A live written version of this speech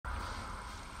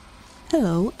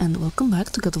Hello and welcome back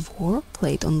to God of War,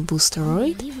 played on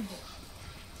Boosteroid.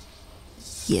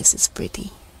 Yes, it's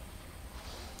pretty.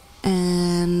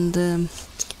 And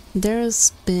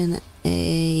there's been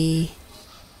a...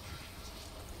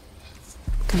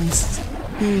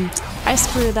 I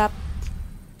screwed it up.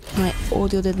 My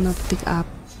audio did not pick up.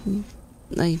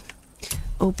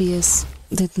 OBS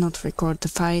did not record the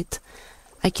fight.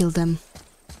 I killed them.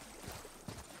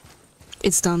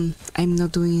 It's done. I'm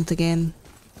not doing it again.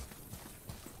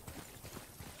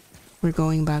 We're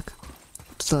going back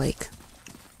to the lake.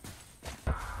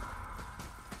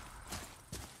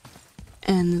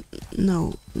 And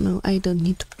no, I don't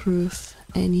need to prove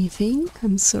anything.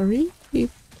 I'm sorry.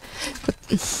 But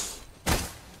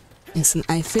listen,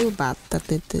 I feel bad that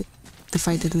the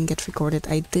fight didn't get recorded.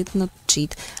 I did not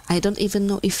cheat. I don't even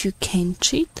know if you can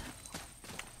cheat.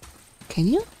 Can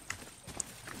you?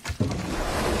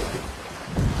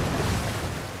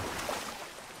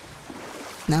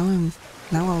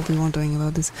 Now I'll be wondering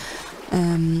about this.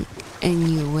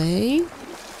 Anyway,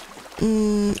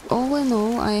 all in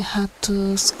all, I had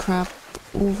to scrap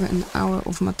over an hour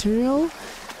of material,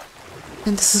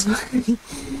 and this is why.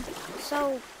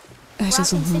 So, I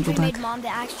just want to go back. made Mom the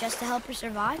axe just to help her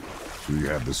survive? She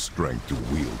had the strength to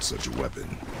wield such a weapon,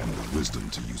 and the wisdom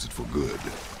to use it for good.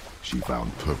 She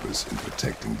found purpose in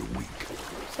protecting the weak.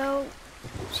 So,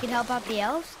 she'd help out the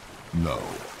elves? No.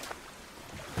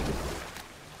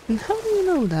 And how do you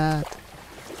know that?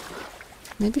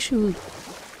 Maybe she would.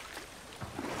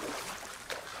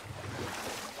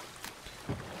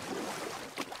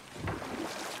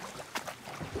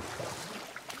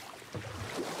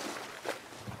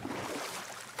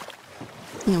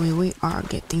 Anyway, we are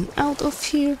getting out of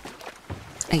here.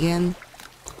 Again,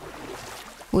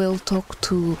 we'll talk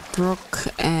to Brock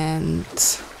and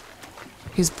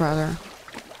his brother.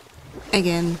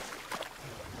 Again,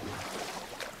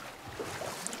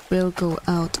 we'll go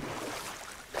out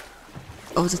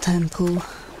of the temple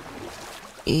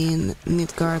in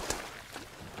Midgard.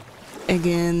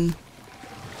 Again,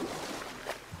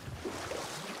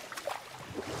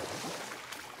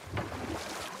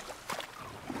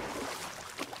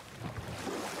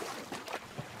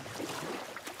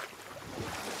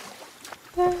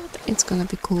 but it's gonna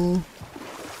be cool.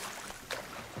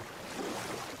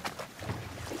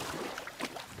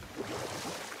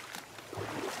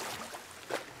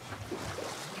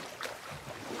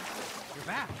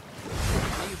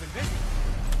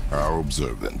 How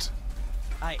observant.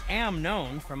 I am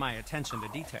known for my attention to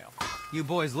detail. You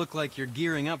boys look like you're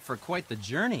gearing up for quite the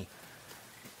journey.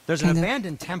 There's an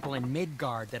abandoned temple in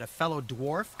Midgard that a fellow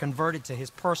dwarf converted to his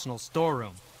personal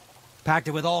storeroom. Packed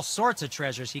it with all sorts of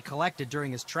treasures he collected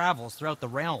during his travels throughout the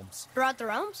realms. Throughout the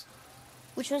realms?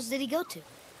 Which ones did he go to?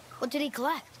 What did he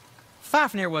collect?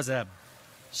 Fafnir was a,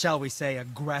 shall we say,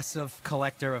 aggressive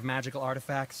collector of magical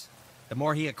artifacts. The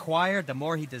more he acquired, the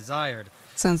more he desired.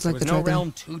 Sounds like there was the no dragon.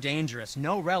 realm too dangerous,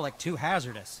 no relic too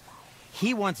hazardous.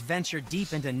 He once ventured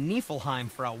deep into Niflheim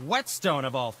for a whetstone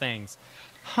of all things.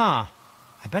 Huh.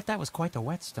 I bet that was quite the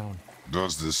whetstone.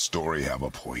 Does this story have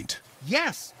a point?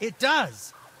 Yes, it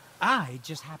does. I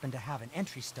just happen to have an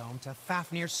entry stone to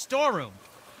Fafnir's storeroom.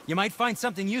 You might find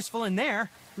something useful in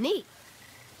there. Neat.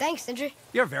 Thanks, Sindri.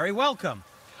 You're very welcome.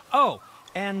 Oh,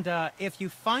 and if you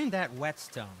find that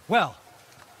whetstone, well,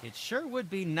 it sure would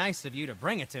be nice of you to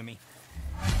bring it to me.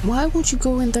 Why won't you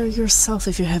go in there yourself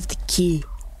if you have the key?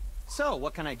 So,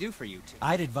 what can I do for you two?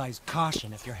 I'd advise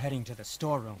caution if you're heading to the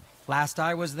storeroom. Last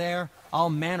I was there, all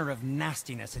manner of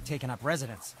nastiness had taken up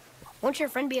residence. Won't your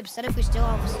friend be upset if we steal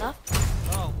all the stuff?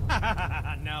 Oh,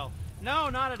 no. No,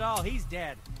 not at all. He's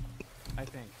dead. I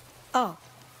think. Oh,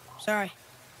 sorry.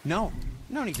 No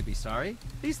need to be sorry.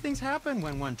 These things happen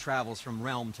when one travels from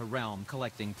realm to realm,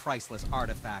 collecting priceless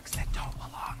artifacts that don't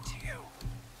belong to you.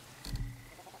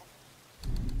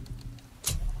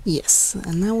 Yes,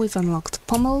 and now we've unlocked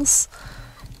pommels.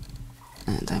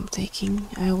 And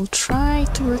I will try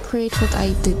to recreate what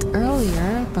I did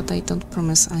earlier, but I don't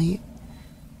promise I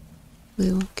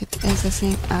will get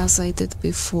everything as I did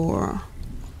before.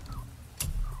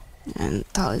 And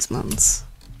talismans.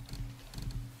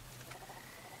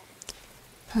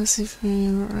 Passive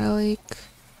relic.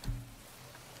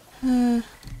 I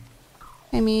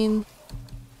mean,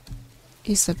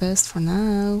 it's the best for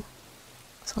now.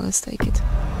 So let's take it.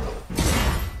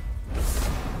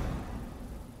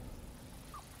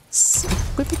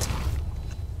 Equip it.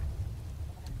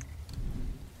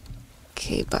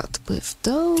 Okay, but with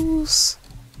those,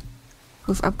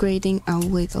 with upgrading, I'll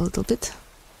wait a little bit.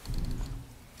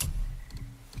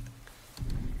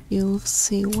 You'll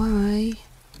see why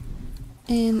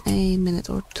in a minute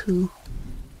or two.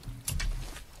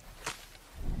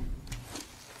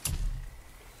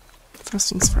 First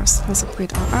things first, let's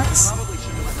upgrade our axe, Probably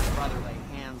shouldn't let my brother lay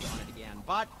hands on it again,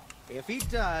 but if he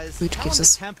does, which tell gives him to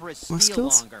us temper his more steel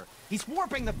skills. longer. He's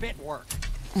warping the bit work.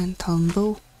 And talon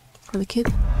bow for the kid.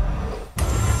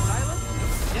 Silent?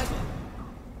 Yes.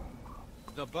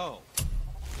 The bow.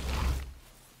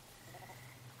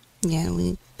 Yeah, we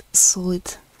need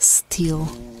solid steel.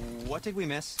 What did we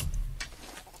miss?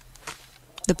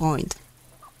 The point.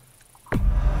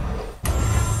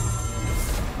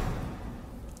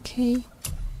 Okay.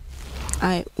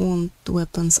 I want the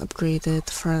weapons upgraded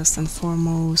first and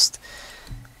foremost.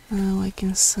 Now I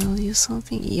can sell you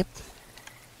something. Yep.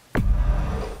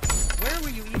 Where were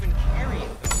you even carrying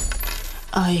those?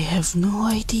 I have no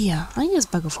idea. I use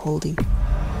bag of holding.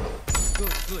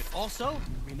 Good, good. Also,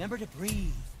 remember to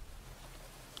breathe.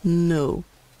 No.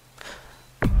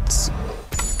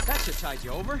 That should tide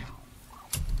you over.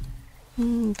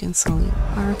 You can sell you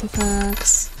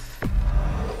artifacts.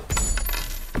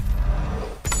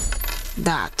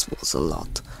 That was a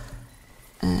lot.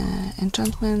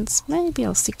 Enchantments, maybe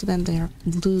I'll stick to them. They are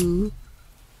blue.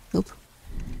 Nope.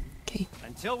 Okay.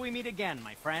 Until we meet again,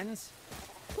 my friends.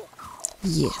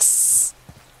 Yes.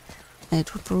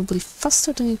 It will probably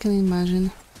faster than you can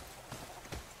imagine.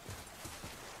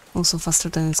 Also faster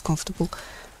than it's comfortable.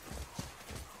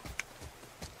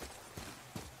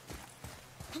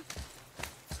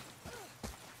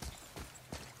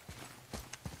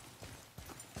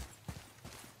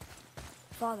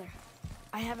 Father,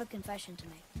 I have a confession to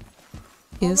make.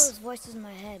 Yes. All those voices in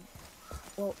my head,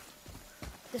 well,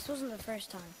 this wasn't the first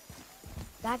time.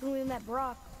 Back when we met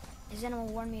Brock, his animal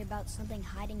warned me about something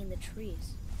hiding in the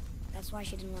trees. That's why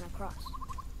she didn't want to cross.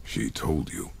 She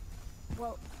told you.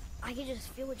 Well, I could just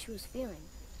feel what she was feeling,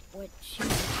 what she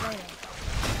was afraid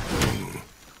of.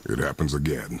 It happens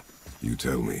again. You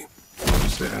tell me.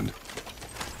 Understand?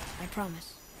 I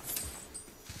promise.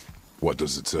 What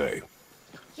does it say?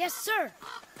 Yes, sir!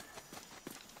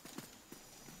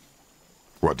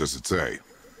 What does it say?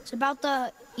 It's about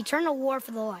the eternal war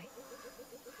for the light.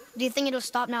 Do you think it'll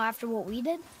stop now after what we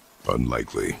did?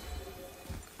 Unlikely.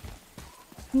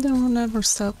 The war never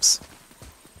stops.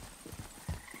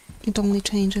 It only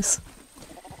changes.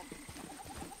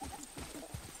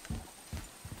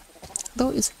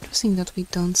 Though it's interesting that we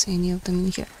don't see any of them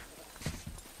in here.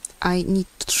 I need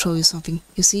to show you something.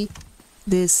 You see?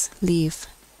 This leaf.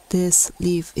 This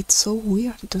leaf. It's so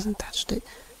weird. It doesn't touch the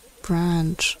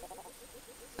branch.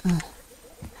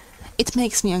 It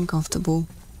makes me uncomfortable.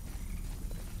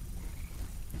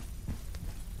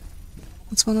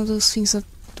 It's one of those things that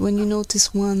when you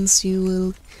notice once, you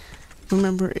will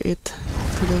remember it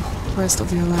for the rest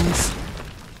of your life.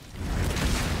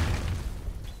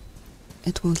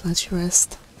 It won't let you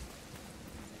rest.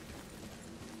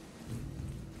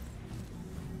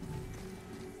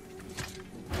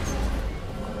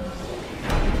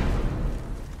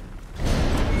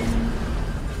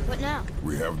 What now?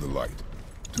 We have the light.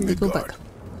 To They go Midgard. back.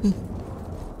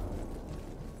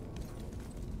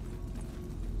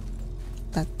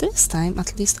 But this time,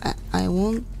 at least I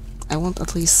won't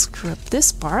at least scrap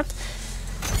this part.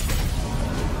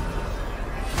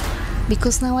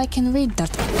 Because now I can read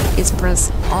that. It's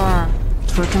press R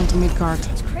to return to Midgard.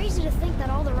 It's crazy to think that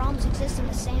all the realms exist in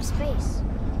the same space,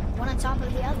 one on top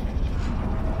of the other.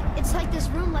 It's like this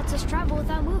room lets us travel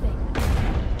without moving.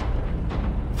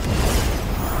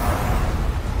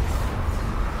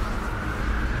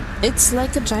 It's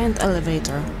like a giant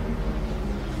elevator,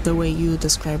 the way you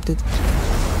described it.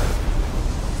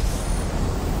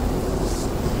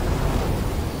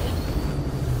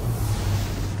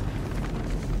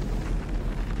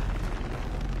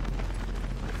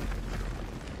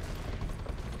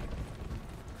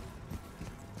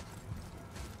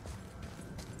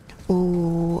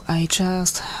 Oh, I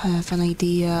just have an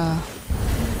idea.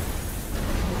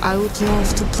 I would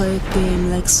love to play a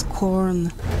game like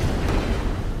Scorn,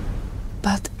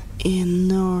 but in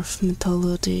Norse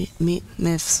mythology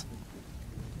myths.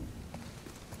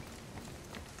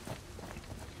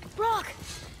 Brock!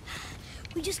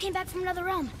 We just came back from another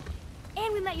realm.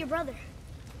 And we met your brother.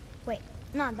 Wait,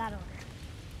 not in that order.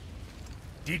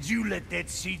 Did you let that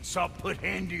seed sop put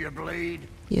hand to your blade?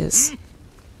 Yes.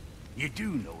 You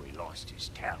do know he lost his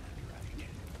talent, right?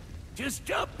 Just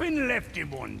up and left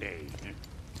him one day.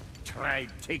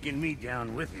 Tried taking me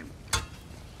down with him.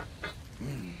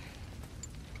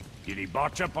 Did he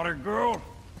botch up on her girl?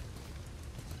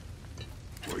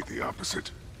 Quite the opposite.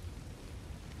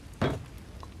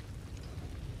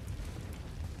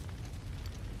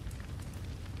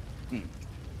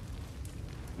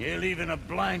 Yeah, even a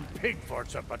blind pig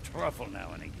farts up a truffle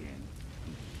now and again.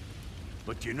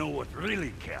 But you know what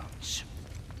really counts?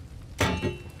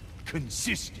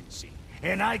 Consistency.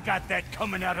 and I got that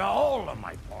coming out of all of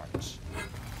my parts.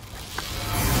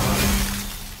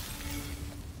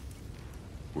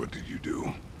 What did you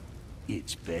do?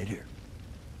 It's better.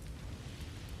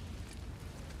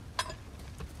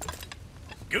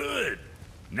 Good.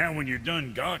 Now when you're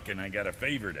done gawking, I got a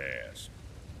favor to ask.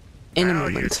 In a Now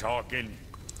you're moment. talking.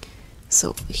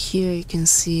 So here you can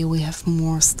see we have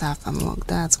more stuff unlocked.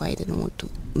 That's why I didn't want to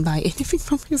buy anything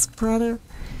from his brother.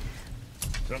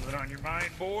 Something on your mind,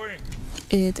 boy?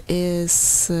 It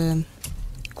is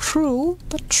cruel,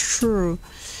 but true.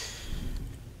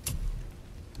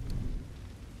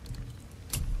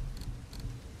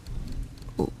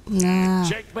 Oh, nah.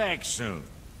 Check back soon.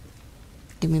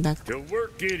 Give me back, To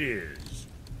work it is.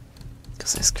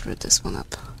 because I screwed this one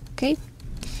up. Okay.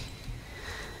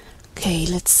 Okay,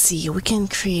 let's see. We can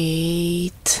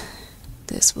create.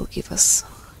 This will give us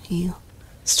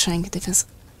strength defense,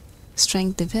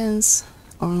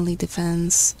 only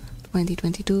defense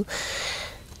 2022.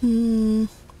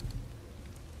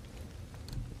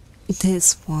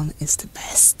 This one is the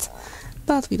best,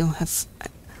 but we don't have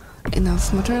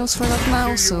enough materials for that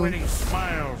now, so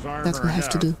that we have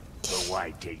to do.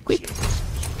 Equip.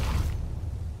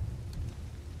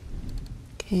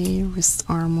 Okay, wrist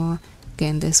armor.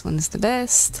 Again, this one is the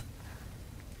best.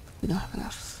 We don't have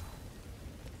enough.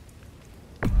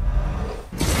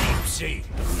 Keep safe,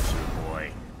 loser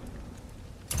boy.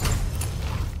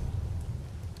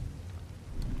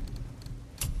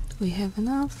 Do we have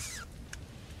enough?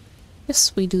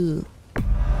 Yes, we do.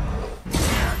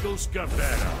 Now go scuff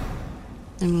that up.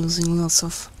 I'm losing lots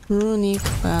of runic,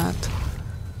 but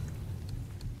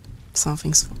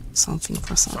something for something.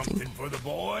 Something for the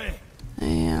boy?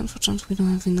 Yeah, unfortunately, we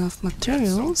don't have enough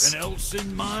materials. Something else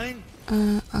in mind?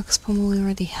 Axe pommel we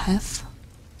already have.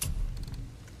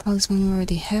 Talisman we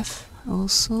already have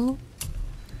also.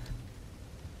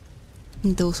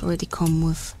 And those already come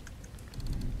with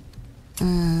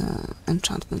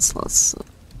enchantment slots. So.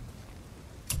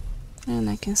 And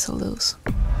I can sell those.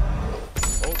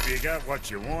 Hope you got what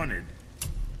you wanted.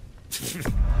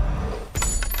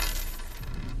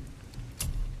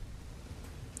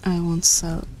 I won't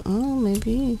sell. Oh,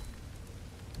 maybe.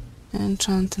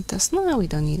 Enchanted test. No, we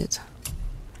don't need it.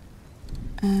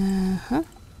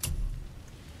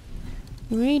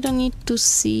 We really don't need to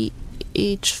see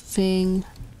each thing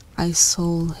I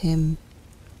sold him.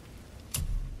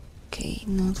 Okay,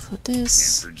 not for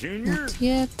this. And for Junior? Not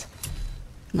yet.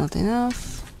 Not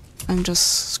enough. I'm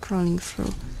just scrolling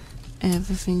through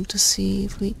everything to see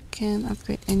if we can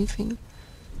upgrade anything.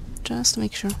 Just to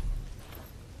make sure.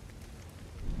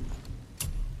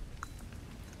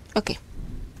 Okay,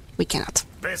 we cannot.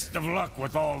 Best of luck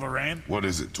with all the ramp. What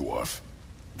is it, dwarf?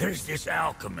 There's this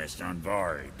alchemist on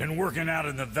Vari. Been working out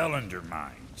in the Velander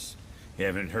mines.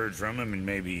 Haven't heard from him in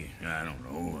maybe, I don't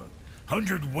know,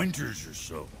 100 winters or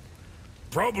so.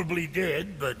 Probably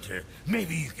dead, but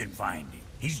maybe you can find him.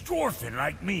 He's dwarfing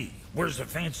like me. Wears a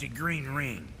fancy green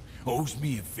ring. Owes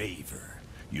me a favor.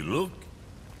 You look?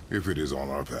 If it is on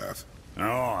our path. Oh,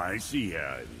 I see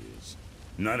how it is.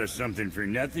 Not a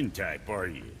something-for-nothing type, are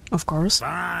you? Of course.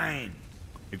 Fine.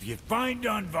 If you find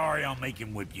Donvari, I'll make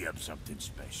him whip you up something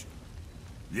special.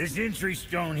 This entry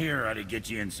stone here ought to get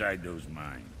you inside those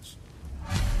mines.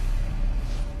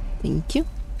 Thank you.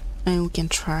 And we can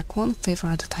track one favor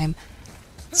at a time.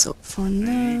 So for I need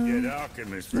now... that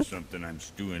alchemist for something I'm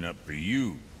stewing up for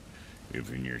you. If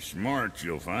you're smart,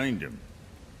 you'll find him.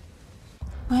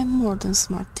 I'm more than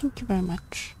smart, thank you very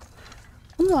much.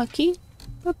 I'm lucky,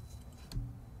 but...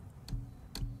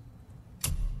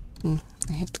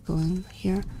 I have to go in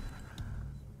here.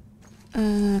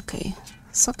 Okay,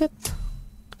 socket.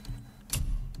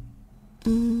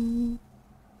 Runic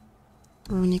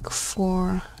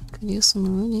 4. Could use some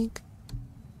runic.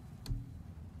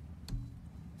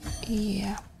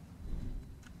 Yeah.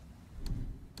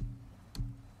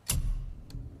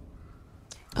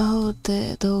 Oh,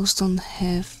 those don't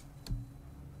have...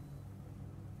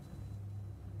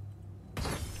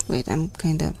 Wait, I'm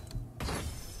kinda...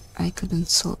 I couldn't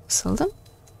sell them?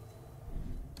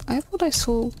 I thought I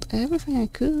sold everything I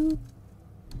could.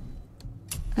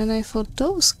 And I thought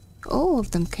those... all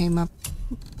of them came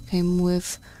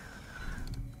with...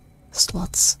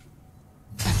 slots.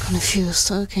 I'm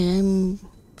confused. Okay, I'm...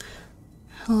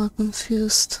 hella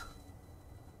confused.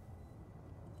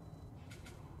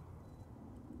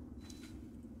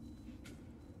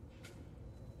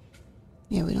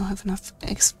 Yeah, we don't have enough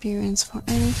experience for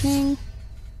anything.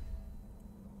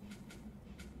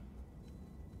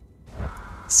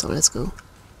 So let's go.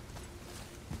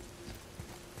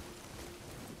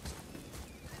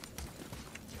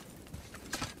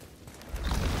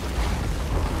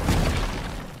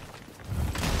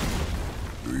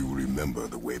 remember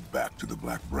the way back to the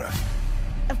Black Breath?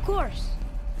 Of course.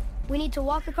 We need to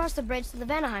walk across the bridge to the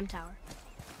Vanaheim Tower.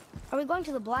 Are we going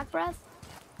to the Black Breath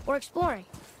or exploring?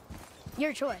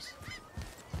 Your choice.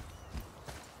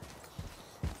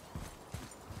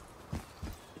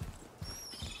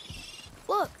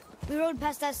 Look, we rode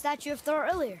past that statue of Thor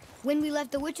earlier, when we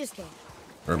left the Witch's Cave.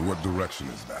 And what direction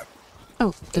is that?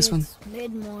 Oh, this one. It's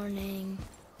mid-morning,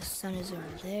 the sun is over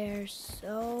there,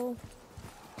 so...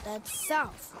 that's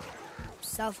south.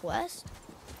 Southwest?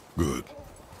 Good.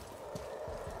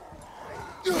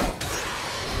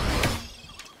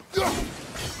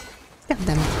 God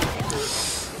damn it.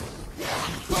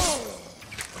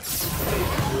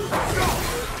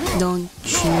 Don't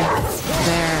you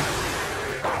dare.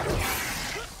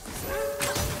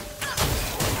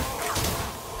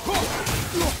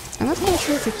 I'm not quite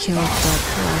sure if we killed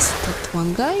that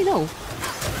one guy. No.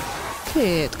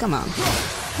 Kid, come on.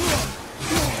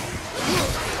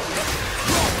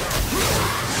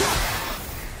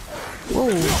 Whoa.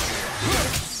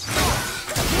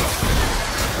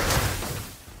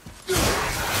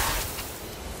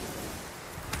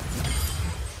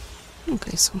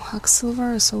 Okay, some hack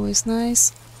silver is always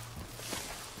nice.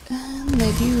 And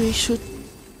maybe we should...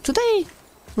 Today,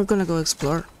 we're gonna go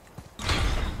explore.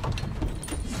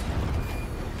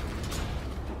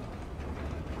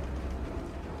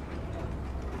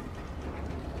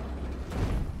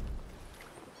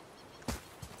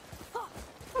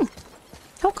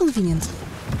 How convenient.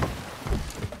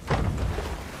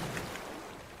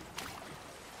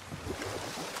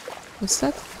 What's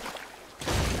that?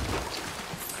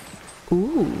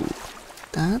 Ooh,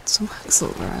 that's some hack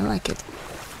silver. I like it.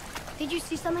 Did you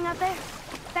see something out there?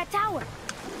 That tower!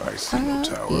 I see the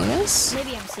tower. Yes,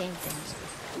 Maybe I'm seeing things.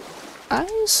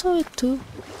 I saw it too.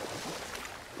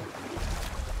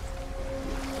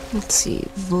 Let's see,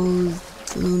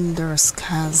 Volunder's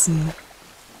Chasm.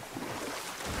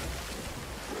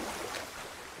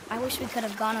 I wish we could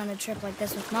have gone on a trip like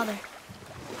this with Mother.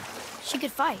 She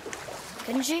could fight,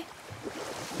 couldn't she?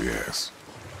 Yes,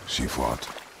 she fought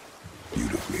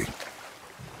beautifully.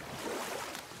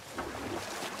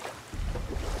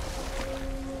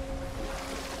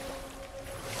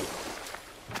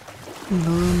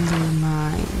 Volunder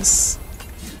Mines.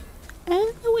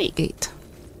 And a way gate.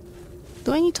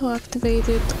 Do I need to activate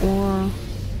it or...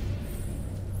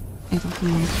 I don't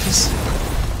know this.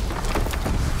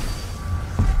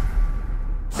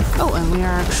 Oh, and we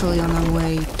are actually on our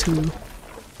way to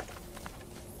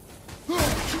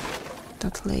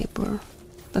that labor.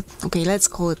 But, okay, let's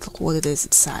call it what it is.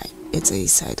 It's a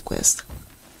side quest.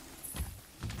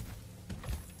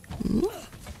 Hmm?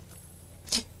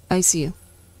 I see you.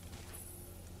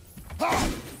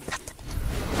 God,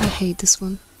 I hate this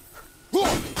one.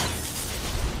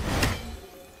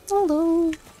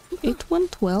 Although it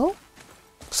went well,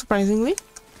 surprisingly.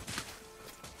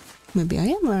 Maybe I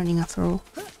am learning after all.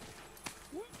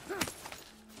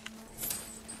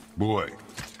 Boy.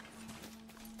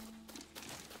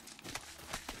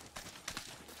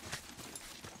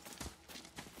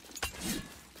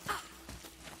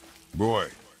 Boy,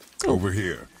 Oh. over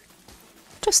here.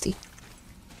 Trusty.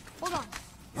 Hold on.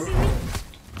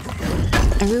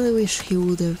 I really wish he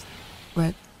would have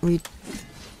read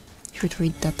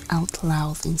that out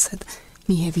loud instead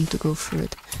me having to go through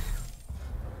it.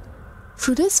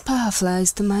 Through this path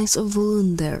lies the mines of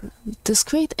Volunder. This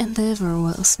great endeavor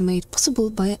was made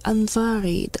possible by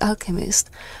Andvari, the alchemist,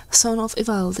 son of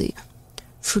Ivaldi.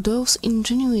 Through those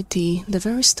ingenuity, the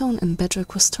very stone and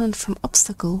bedrock was turned from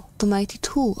obstacle to mighty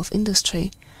tool of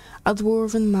industry. A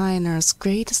dwarven miner's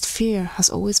greatest fear has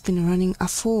always been running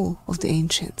afoul of the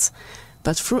ancients.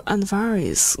 But through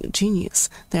Andvari's genius,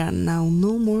 there are now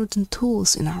no more than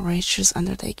tools in our righteous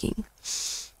undertaking.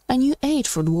 A new age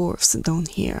for dwarves down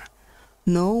here.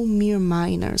 No mere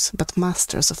miners, but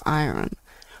masters of iron,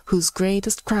 whose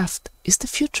greatest craft is the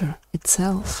future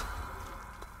itself.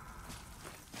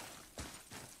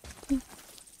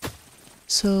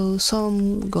 So,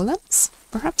 some golems,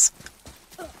 perhaps?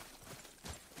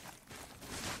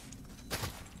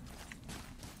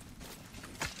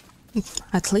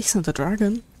 At least not a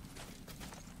dragon.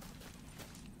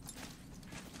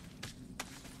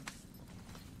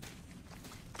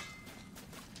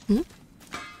 Hmm?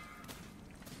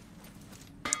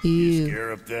 You.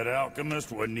 Scare up that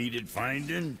alchemist what needed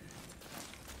finding?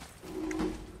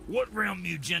 What realm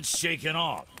you gents shaking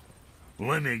off?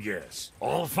 Let me guess.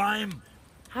 Alfheim?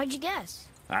 How'd you guess?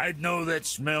 I'd know that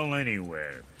smell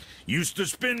anywhere. Used to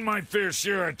spend my fair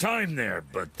share of time there,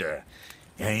 but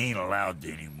I ain't allowed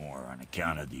to anymore on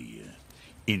account of the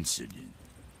incident.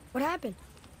 What happened?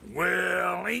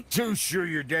 Well, ain't too sure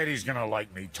your daddy's gonna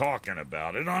like me talking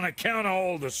about it on account of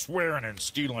all the swearing and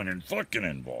stealing and fucking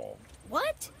involved.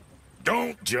 What?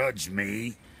 Don't judge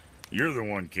me. You're the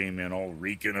one came in all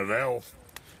reeking of elf.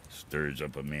 Stirs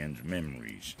up a man's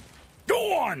memories.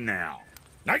 Go on now.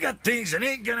 I got things that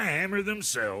ain't gonna hammer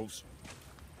themselves.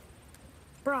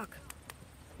 Brock,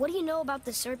 what do you know about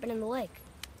the serpent in the lake?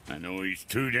 I know he's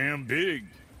too damn big.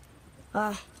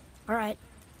 Alright.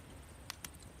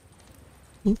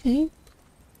 Okay.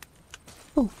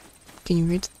 Oh, can you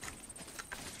read?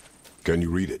 Can you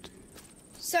read it?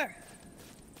 Sir.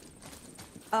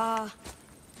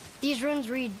 These runes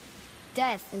read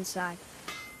death inside.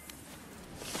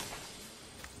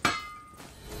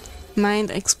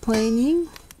 Mind explaining?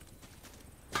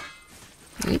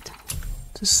 Wait,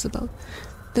 this is about...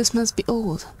 This must be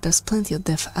old. There's plenty of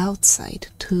death outside,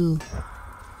 too.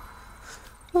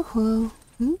 Oh, hello.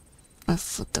 I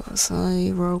thought there was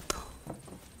a rope.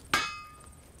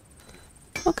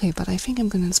 Okay, but I think I'm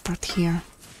gonna start here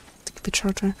to keep it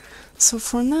shorter. So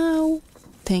for now,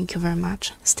 thank you very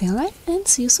much. Stay alive and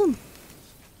see you soon.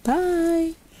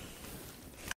 Bye!